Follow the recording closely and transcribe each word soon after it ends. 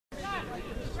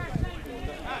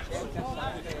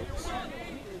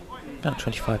About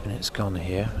 25 minutes gone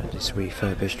here at this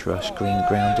refurbished Rush Green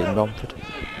ground in Romford,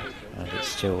 and it's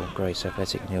still Grays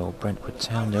Athletic 0, Brentwood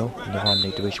Town 0 in the Ryman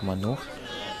League Division 1 North.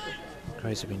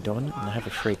 Grays have been dominant and they have a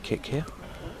free kick here.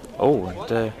 Oh,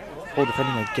 and poor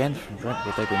defending again from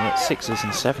Brentwood. They've been at 6s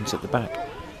and 7s at the back.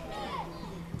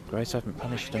 Grays haven't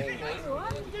punished them.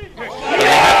 But they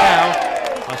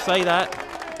have now. I say that.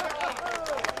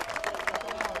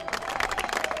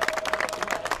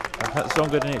 That's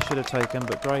longer than it should have taken,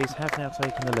 but Grays have now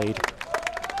taken the lead.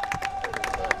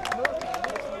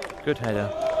 Good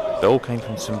header. It all came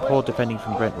from some poor defending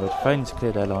from Brentwood, failing to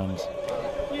clear their lines.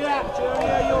 And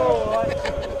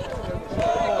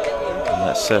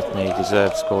that's certainly a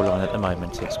deserved scoreline at the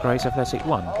moment. It's Grays Athletic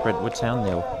 1, Brentwood Town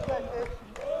 0.